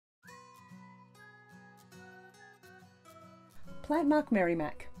Plantmark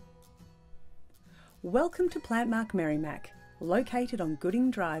Merrimac. Welcome to Plantmark Merrimac, located on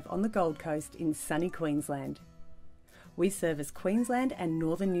Gooding Drive on the Gold Coast in sunny Queensland. We service Queensland and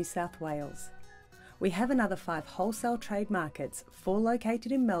Northern New South Wales. We have another 5 wholesale trade markets, 4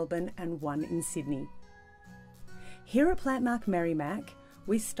 located in Melbourne and 1 in Sydney. Here at Plantmark Merrimac,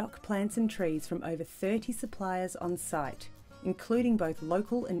 we stock plants and trees from over 30 suppliers on site, including both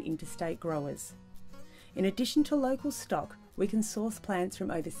local and interstate growers. In addition to local stock, we can source plants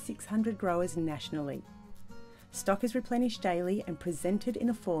from over 600 growers nationally. Stock is replenished daily and presented in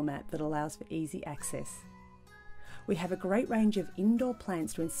a format that allows for easy access. We have a great range of indoor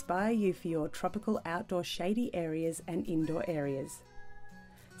plants to inspire you for your tropical outdoor shady areas and indoor areas.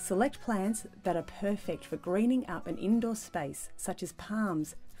 Select plants that are perfect for greening up an indoor space, such as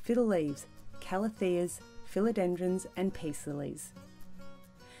palms, fiddle leaves, calatheas, philodendrons and peace lilies.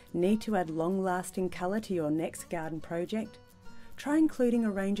 Need to add long-lasting colour to your next garden project? Try including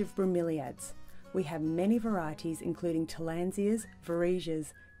a range of bromeliads. We have many varieties including tillandsias,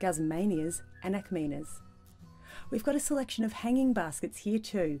 vrieseas, guzmanias and aechmeas. We've got a selection of hanging baskets here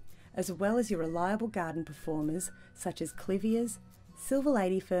too, as well as your reliable garden performers such as clivias, silver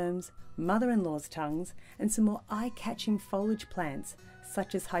ladyferns, mother-in-law's tongues and some more eye-catching foliage plants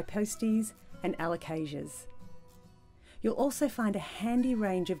such as hypostes and aechmeas. You'll also find a handy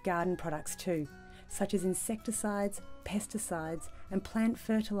range of garden products too, such as insecticides, pesticides and plant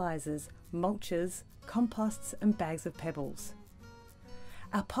fertilisers, mulches, composts and bags of pebbles.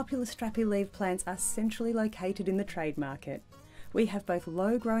 Our popular strappy leaf plants are centrally located in the trade market. We have both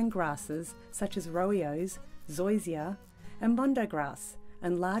low-growing grasses such as roeos, zoysia and mondo grass,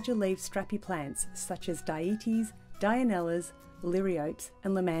 and larger leaf strappy plants such as dietes, dianellas, liriopes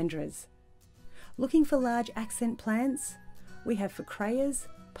and lamandras. Looking for large accent plants? We have phacreas,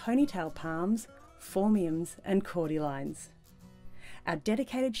 ponytail palms, phormiums and cordylines. Our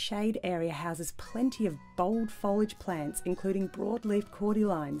dedicated shade area houses plenty of bold foliage plants including broad-leafed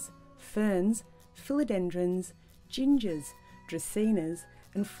cordylines, ferns, philodendrons, gingers, dracaenas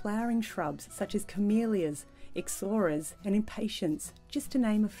and flowering shrubs such as camellias, ixoras and impatiens, just to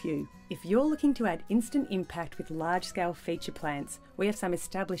name a few. If you're looking to add instant impact with large-scale feature plants, we have some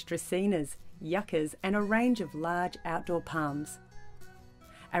established dracaenas, yuccas and a range of large outdoor palms.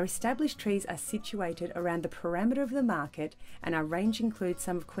 Our established trees are situated around the perimeter of the market and our range includes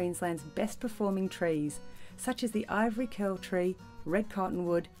some of Queensland's best performing trees, such as the ivory curl tree, red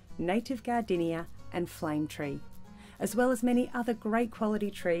cottonwood, native gardenia and flame tree, as well as many other great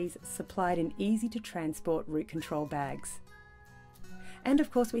quality trees supplied in easy to transport root control bags. And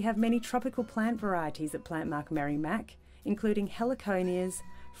of course we have many tropical plant varieties at Plantmark Merrimac, including heliconias,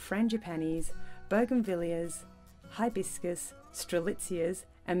 frangipanis, bougainvilleas, hibiscus, strelitzias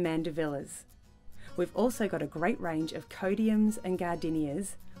and mandevillas. We've also got a great range of codiums and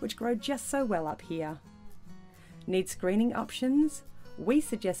gardenias which grow just so well up here. Need screening options? We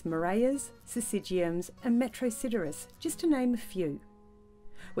suggest morellas, syzygiums and metrosideros, just to name a few.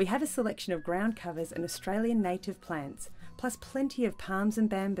 We have a selection of ground covers and Australian native plants, plus plenty of palms and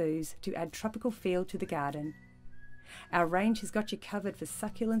bamboos to add tropical feel to the garden. Our range has got you covered for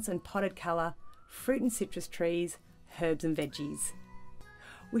succulents and potted colour, fruit and citrus trees, herbs and veggies.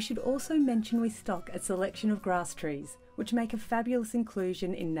 We should also mention we stock a selection of grass trees, which make a fabulous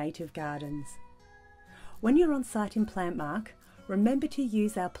inclusion in native gardens. When you're on site in Plantmark, remember to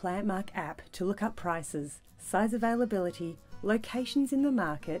use our Plantmark app to look up prices, size availability, locations in the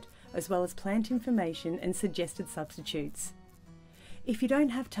market, as well as plant information and suggested substitutes. If you don't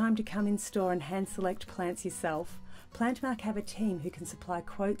have time to come in store and hand select plants yourself, Plantmark have a team who can supply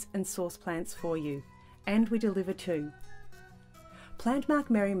quotes and source plants for you, and we deliver too. Plantmark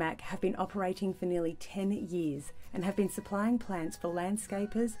Merrimac have been operating for nearly 10 years and have been supplying plants for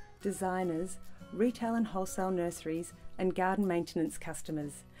landscapers, designers, retail and wholesale nurseries and garden maintenance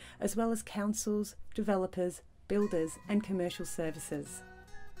customers, as well as councils, developers, builders and commercial services.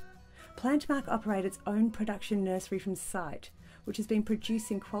 Plantmark operate its own production nursery from site, which has been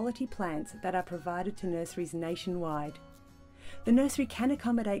producing quality plants that are provided to nurseries nationwide. The nursery can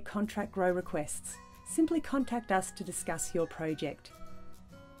accommodate contract grow requests. Simply contact us to discuss your project.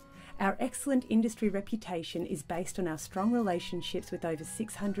 Our excellent industry reputation is based on our strong relationships with over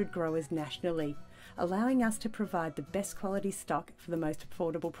 600 growers nationally, allowing us to provide the best quality stock for the most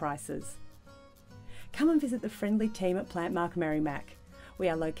affordable prices. Come and visit the friendly team at Plantmark Merrimac. We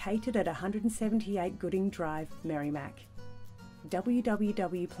are located at 178 Gooding Drive, Merrimac.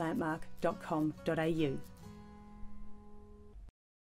 www.plantmark.com.au